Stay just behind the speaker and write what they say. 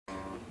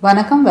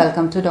வணக்கம்,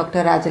 welcome to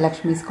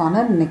Dr.Rajalakshmi's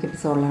Corner. இன்னைக்கு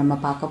எபிசோடில் நம்ம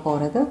பார்க்க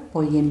போகிறது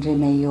பொய் இன்றி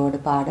மெய்யோடு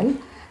பாடல்.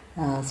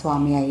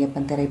 சுவாமி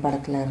ஐயப்பன்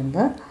திரைப்படத்தில்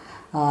இருந்து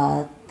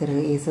திரு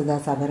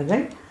யேசுதாஸ்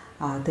அவர்கள்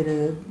திரு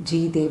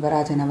ஜி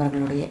தேவராஜன்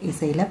அவர்களுடைய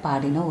இசையில்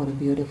பாடின ஒரு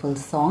beautiful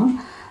song.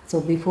 So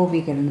before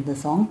we get into the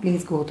song,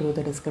 please go through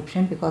the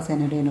description because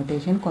என்னுடைய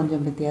நோட்டேஷன்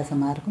கொஞ்சம்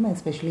வித்தியாசமாக இருக்கும்.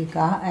 எஸ்பெஷலி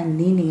கா அண்ட்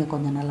நீங்கள்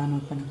கொஞ்சம் நல்லா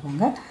நோட்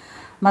பண்ணிக்கோங்க.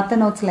 மற்ற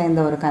நோட்ஸில்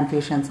எந்த ஒரு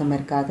கன்ஃபியூஷன்ஸும்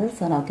இருக்காது.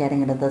 ஸோ நான்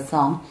carrying it the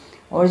song.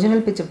 Original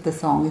pitch of the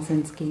song is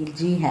in scale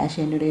G hash.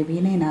 என்னுடைய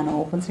வீணை நான்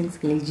open string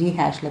scale G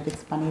hashல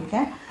fix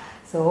பண்ணியிருக்கேன்.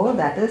 So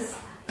that is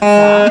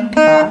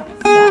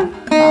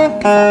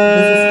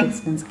this is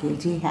fixed in scale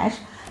G hash.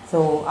 So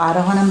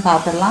Aarohanam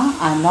பார்த்துடலாம்.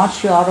 I'm not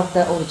sure of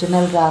the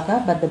original raga,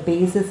 but the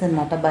base is in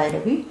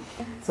Natabhairavi.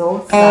 So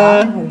sa,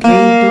 re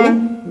to,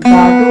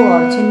 ga to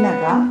or chinna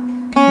ga,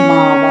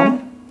 ma 1,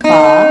 pa,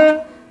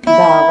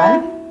 da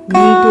 1,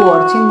 ni to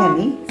or chinna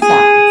ni, sa,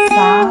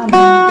 sa,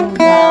 ni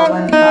to, da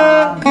 1, pa,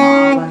 ma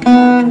 1.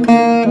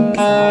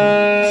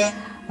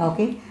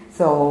 Okay,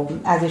 so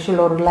as usual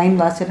ஒரு line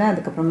வாசிக்கிறேன்,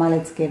 அதுக்கப்புறமா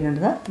let's get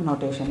into the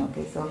notation.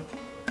 Okay, so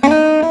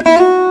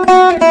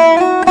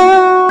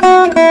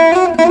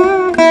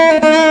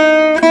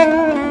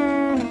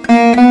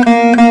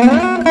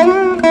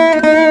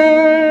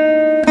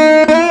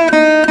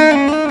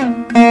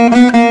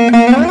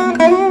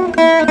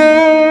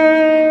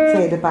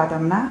இது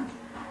பார்த்தோம்னா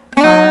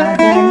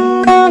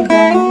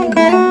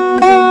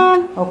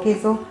okay.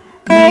 So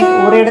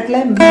ஒரு இடத்துல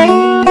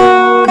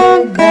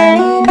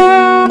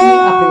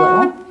அப்படி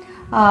வரும்,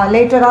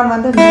 later on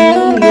வந்து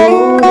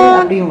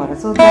அப்படியும் வரும்.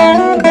 ஸோ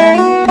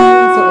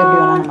ஸோ எப்படி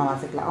வேணா நம்ம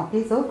வாசிக்கலாம். ஓகே,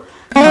 ஸோ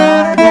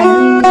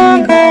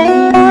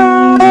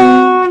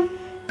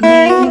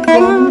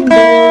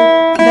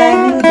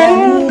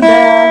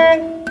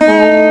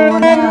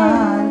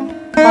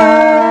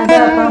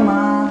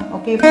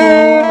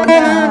ஓகே,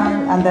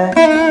 அந்த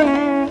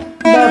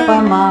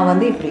பமா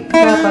வந்து இப்படி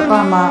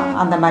பமா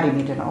அந்த மாதிரி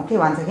மீட்டணும். Okay,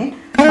 once again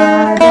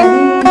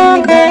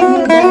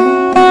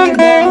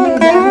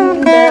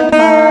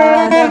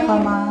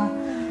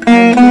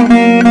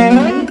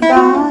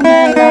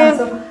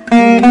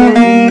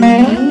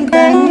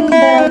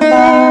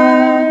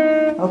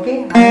okay.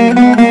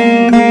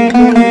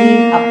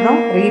 அப்புறம்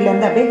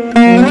ரீலேருந்து அப்படியே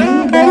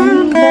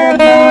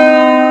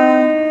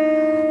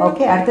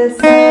ஓகே. அடுத்து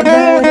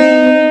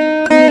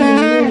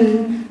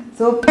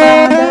ஸோ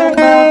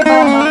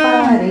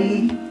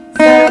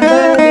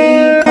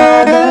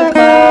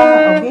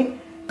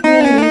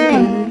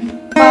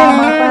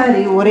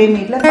ஒரே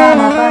மீட்ல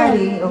Bama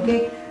Pari. Okay,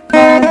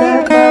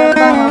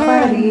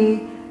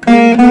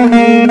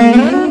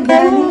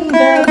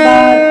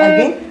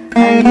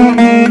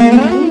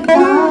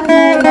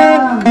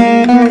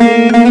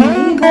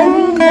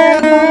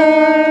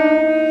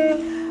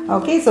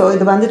 okay. So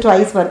இது வந்து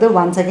ட்வைஸ் வருது.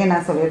 ஒன்ஸ் அகைன்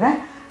நான் சொல்லிடுறேன்.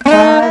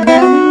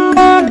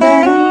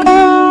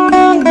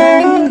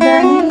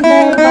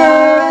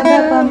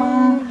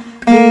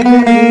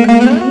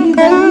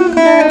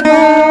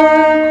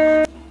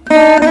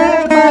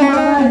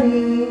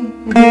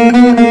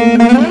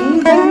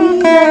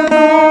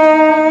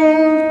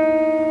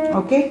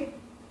 ஓகே,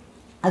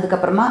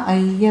 அதுக்கப்புறமா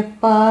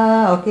Ayyappa.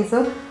 Okay, so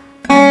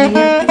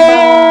Ayyappa,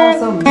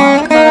 so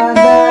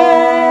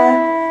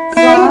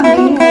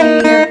சுவாமி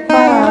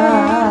ஐயப்பா,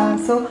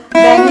 ஸோ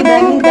தனி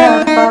தனி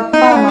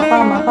பாமா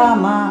பாமா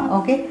பாமா.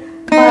 ஓகே,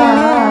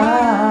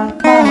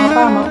 பாமா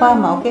பாமா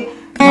பாமா. ஓகே,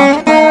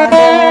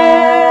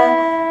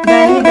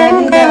 தனி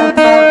தனி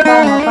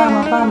பாமா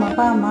பாமா பாமா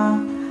பாமா.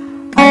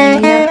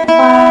 ஐயப்பா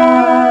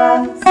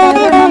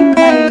சரணம்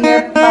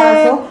ஐயப்பா.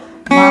 ஸோ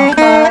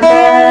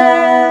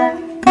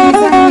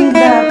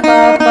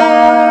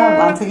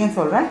ஒன்ஸ் அகைன்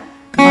சொல்றேன்.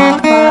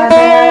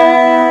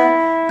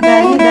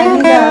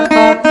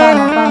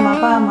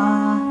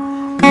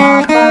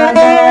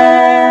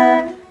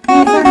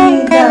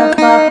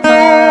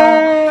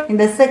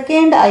 இந்த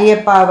செகண்ட்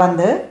ஐயப்பா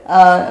வந்து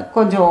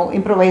கொஞ்சம்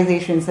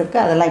இம்ப்ரோவைசேஷன்ஸ் இருக்கு,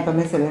 அதெல்லாம்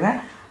இப்பவுமே சொல்லிடுறேன்.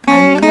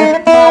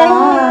 ஐயப்பா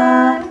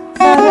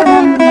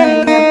சரணம்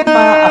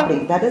ஐயப்பா அப்படி.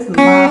 That is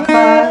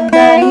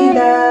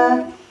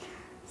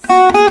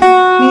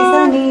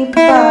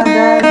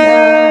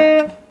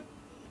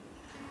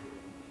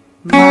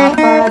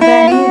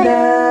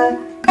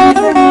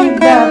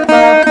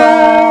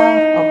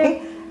okay.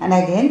 And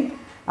again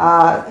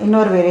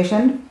இன்னொரு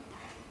variation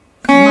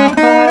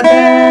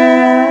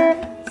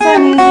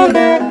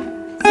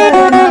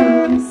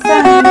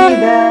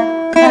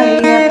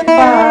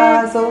Ayyappa.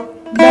 So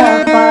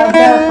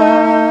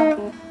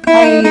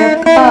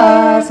Ayyappa,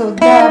 so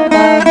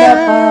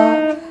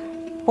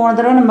போன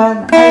தடவை நம்ம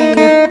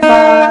ஐயப்பா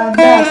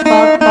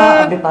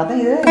அப்படி பார்த்தோம்.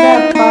 இது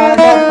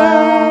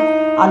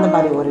அந்த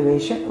மாதிரி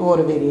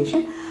ஒரு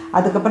வேரியேஷன்.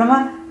 அதுக்கப்புறமா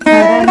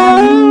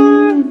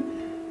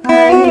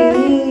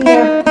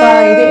ஐயப்பா,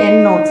 இது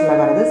என் நோட்ஸ்ல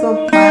வருது. ஸோ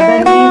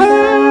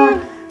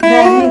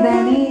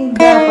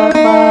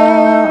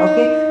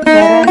ஓகே,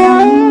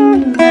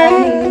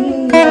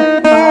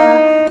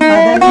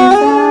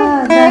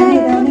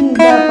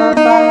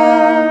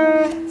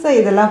 ஸோ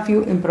இதெல்லாம் few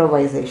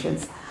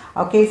improvisations.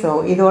 ஓகே. ஸோ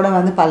இதோட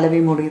வந்து பல்லவி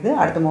முடியுது.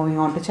 அடுத்து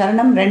மூவிங் ஆன் டு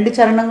சரணம். 2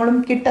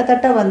 சரணங்களும்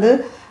கிட்டத்தட்ட வந்து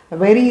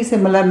வெரி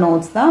சிமிலர்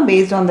நோட்ஸ் தான்.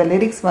 பேஸ்ட் ஆன் த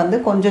லிரிக்ஸ் வந்து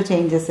கொஞ்சம்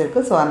சேஞ்சஸ்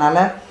இருக்குது. ஸோ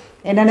அதனால்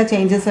என்னென்ன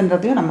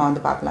சேஞ்சஸ்ன்றதையும் நம்ம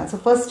வந்து பார்க்கலாம். ஸோ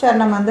ஃபர்ஸ்ட்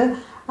சரணம் வந்து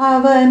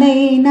அவனை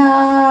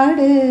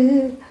நாடு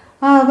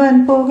அவன்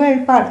புகழ்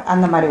பாடு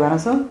அந்த மாதிரி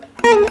வரும். ஸோ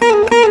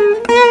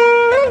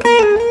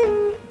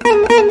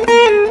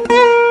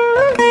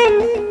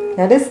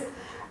தட் இஸ்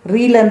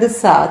ரீலேருந்து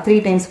சா 3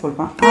 டைம்ஸ்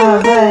கொடுப்போம்.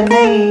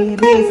 அவனை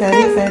ரீ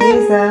சரி சரி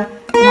சா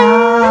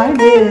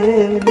நாடு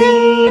ரீ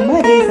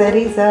மரி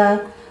சரி சா.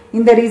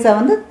 இந்த ரீசா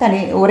வந்து தனி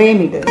ஒரே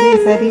மீட்டு ரீ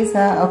சரி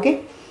சா. ஓகே.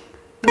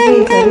 ரீ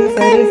சரி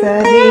சரி சா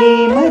ரீ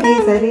மரி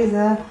சரி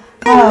சா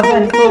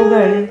அவன்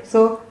புகழ். ஸோ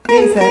ரீ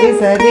சரி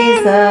சரி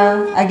சா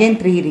அகெயின்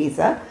 3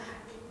 ரீசா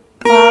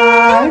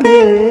பாடு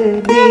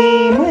ரீ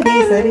மரி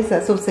சரி சா.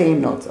 So same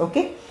notes.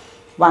 Okay.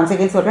 Once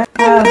again சொல்கிறேன்.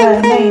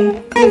 அவனை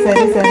ரீ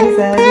சரி சரி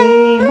சா ரீ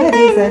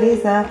மரி சரி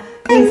சா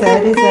ரீ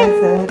சரி சரி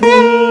சா ரீ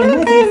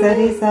மரி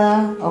சரி சா.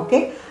 ஓகே.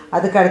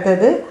 அதுக்கு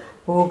அடுத்தது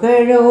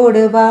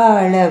புகழோடு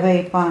வாழ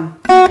வைப்பான்.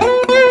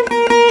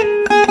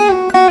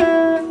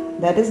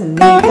 That is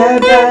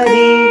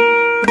நிகதரி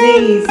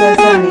ரீச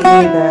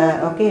சனித.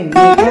 ஓகே.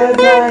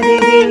 நிகதரி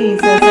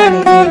ரீச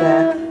சனித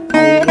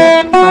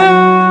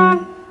ஐயப்பன்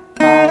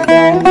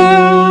பதனி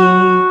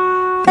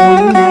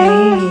உன்னை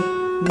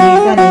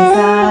நிச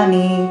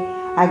நிசானி.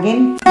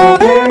 அகைன்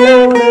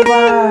புகழோடு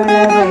வாழ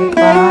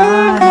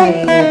வைப்பான்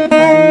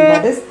Ayyappan.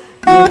 That is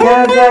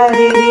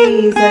நிகதரி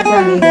ரீச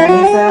சனித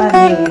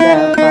நிசானித.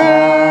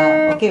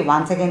 Okay.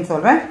 Once again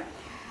சொல்கிறேன்.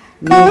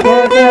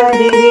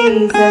 நிகதரி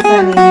ரீச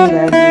சனித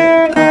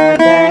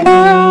பதனி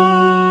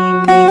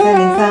நிச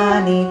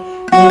நிசானி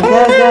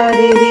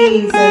நிகதரி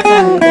ரீச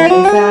சனித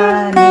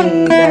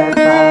நிசானித.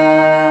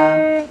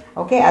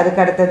 ஓகே.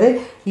 அதுக்கு அடுத்தது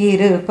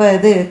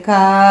இருப்பது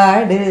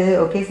காடு.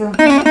 ஓகே. ஸோ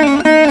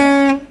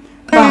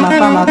பம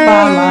பம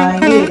பம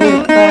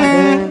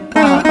இருப்பது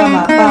பம பம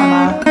பம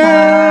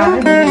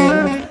காடு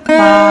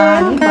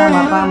பாணி பம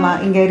பம.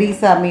 இங்கே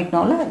ரீசா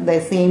மீட்னோல த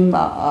சேம்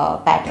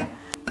பேட்டர்ன்.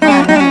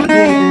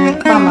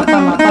 பம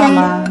பம பம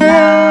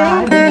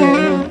நாடு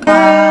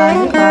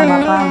பாணி பம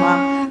பம.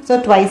 So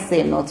twice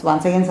same notes.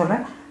 Once again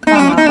சொல்கிறேன்.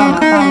 பம பம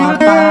பம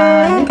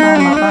பாணி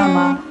பம பம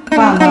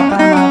பம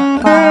பம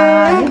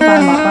பாணி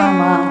பம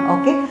பம.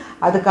 ஓகே.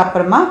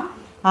 அதுக்கப்புறமா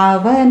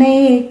அவனை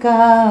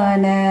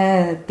காண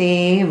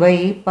தேவை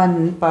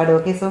பண்பாடு.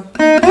 ஓகே. ஸோ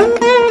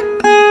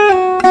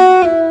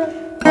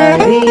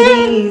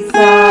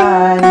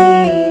பரிசானி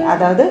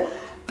அதாவது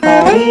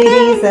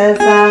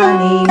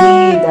பரிசானி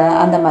நீத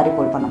அந்த மாதிரி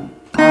போல் பண்ணணும்.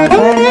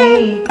 அவனை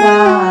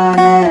காண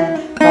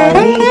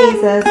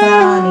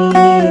பரிசானி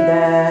நீத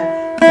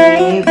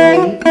தேவை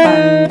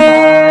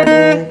பண்பாடு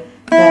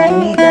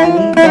தனி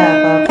தனி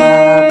தப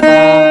பாபா.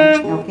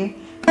 ஓகே.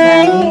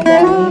 தனி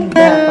தனி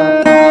தப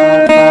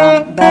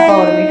பாபா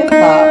ஒரு மீட்டு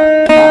பா.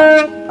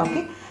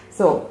 ஓகே.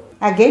 ஸோ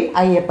அகெயின்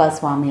ஐயப்பா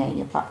சுவாமி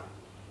ஐயப்பா.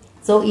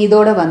 ஸோ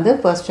இதோட வந்து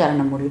ஃபர்ஸ்ட்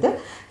சரணம் முடியுது.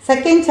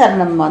 செகண்ட்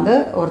சரணம் வந்து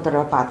ஒரு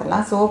தடவை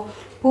பார்த்துடலாம். ஸோ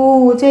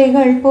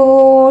பூஜைகள்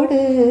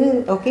போடு.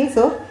 ஓகே.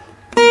 ஸோ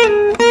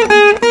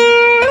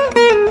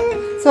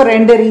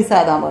 2 ரீசா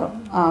தான் வரும்.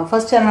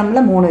 ஃபர்ஸ்ட்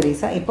சரணமில் 3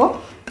 ரீசா. இப்போ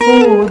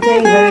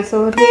பூஜைகள் ஸோ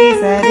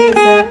ரீசா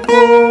ரீசா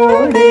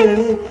போடு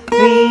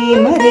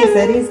ரீம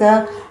ரீசா ரீசா.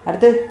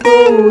 அடுத்து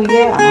தூய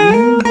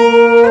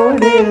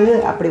அன்போடு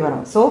அப்படி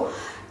வரும். ஸோ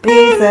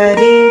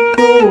ரீசரி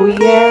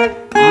தூய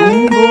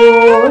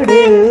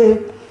அன்போடு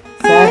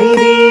சரி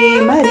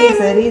ரீம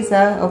ரீசா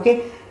ரீசா. ஓகே.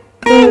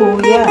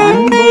 தூய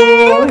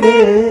அன்போடு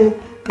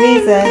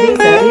ரீசரி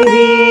சரி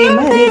ரீம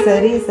ரீசா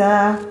ரீசா.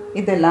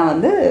 இதெல்லாம்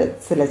வந்து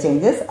சில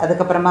சேஞ்சஸ்.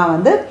 அதுக்கப்புறமா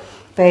வந்து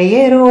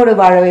பெயரோடு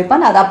வாழ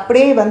வைப்பான். அது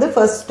அப்படியே வந்து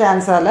ஃபர்ஸ்ட்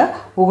ஸ்டான்ஸால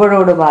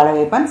புகழோடு வாழ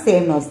வைப்பான்.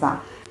 சேம் நோட்ஸ் தான்.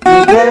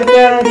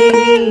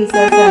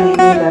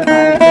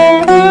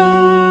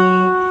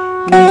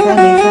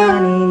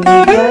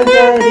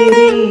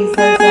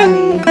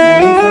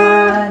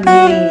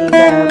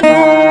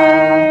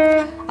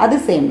 அது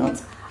சேம்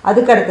நோட்ஸ்.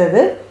 அதுக்கு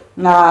அடுத்தது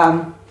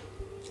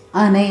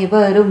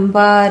அனைவரும்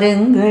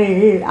பாருங்கள்.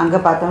 அங்க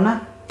பார்த்தோம்னா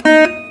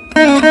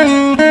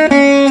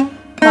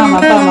பாமா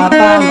பாமா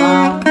பாமா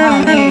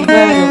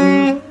அனைவரும்.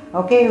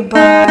 ஓகே.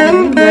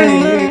 பாருங்கள்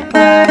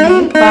பாணி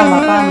பாமா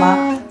பாமா.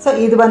 ஸோ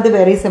இது வந்து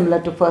very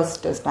similar to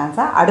first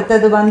stanza.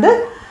 அடுத்தது வந்து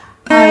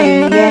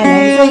ஐயனை.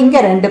 ஸோ இங்கே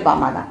 2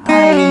 பாமா தான்.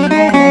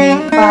 ஐயனை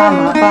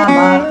பாமா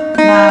பாமா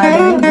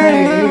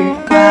நாடுங்கள்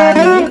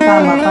பாணி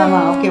Bama Bama.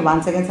 Okay.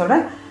 Once again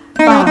சொல்கிறேன்.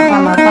 பாமா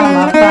பாமா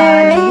பாமா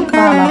பாணி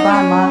பாமா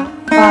பாமா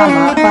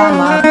பாமா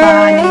பாமா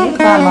பாணி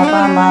பாமா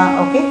பாமா.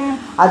 ஓகே.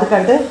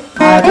 அதுக்கடுத்து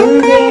அருள்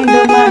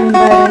வேண்டும்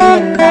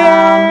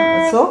அன்பரெல்லாம்.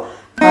 ஸோ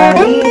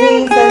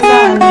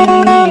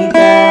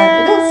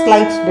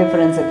ஸ்லைட்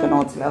டிஃபரன்ஸ் இருக்கு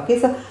நோட்ஸில். ஓகே.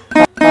 ஸோ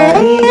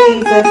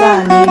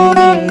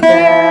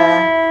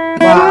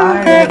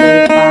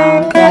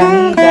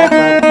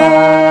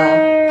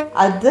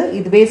அது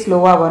இதுவே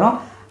ஸ்லோவா வரும்.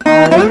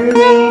 அருள்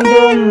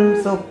வேண்டும்.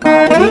 ஸோ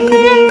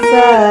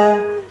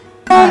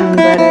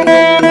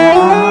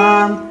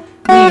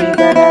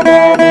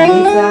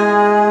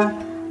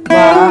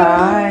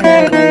வாழ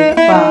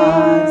வைப்பான்.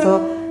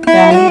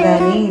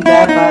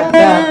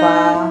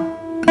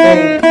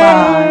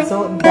 வைப்பான். So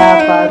da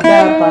pa da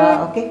pa.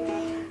 Okay.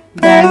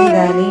 Dani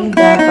dani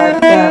da pa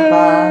da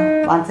pa.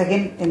 Once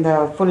again in the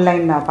full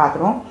line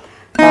பாத்துறோம்.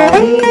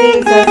 Pari re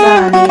sa sa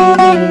ni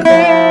ni da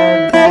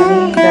dani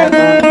da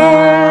pa pa.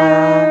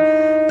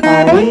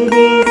 Pari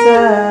re sa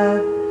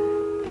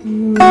ni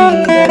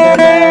da da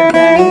da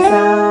dani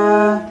sa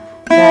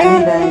dani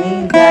dani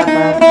da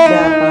pa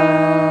da pa.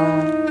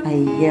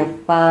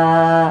 Ayyappa.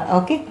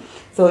 Okay.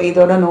 So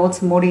இதோட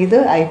notes முடியுது.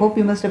 I hope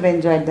you must have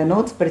enjoyed the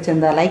notes.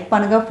 பிடிச்சிருந்தா like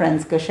பண்ணுங்க,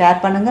 ஃப்ரெண்ட்ஸ்க்கு share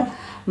பண்ணுங்க,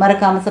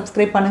 மறக்காம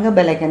subscribe பண்ணுங்க,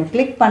 bell icon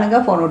click பண்ணுங்க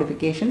for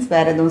notifications.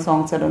 வேற எதுவும்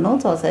சாங்ஸோட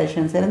நோட்ஸ் ஆர்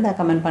சஜஷன்ஸ் இருந்தால்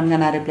கமெண்ட் பண்ணுங்க,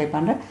 நான் ரிப்ளை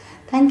பண்ணுறேன்.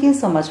 Thank you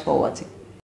so much for watching.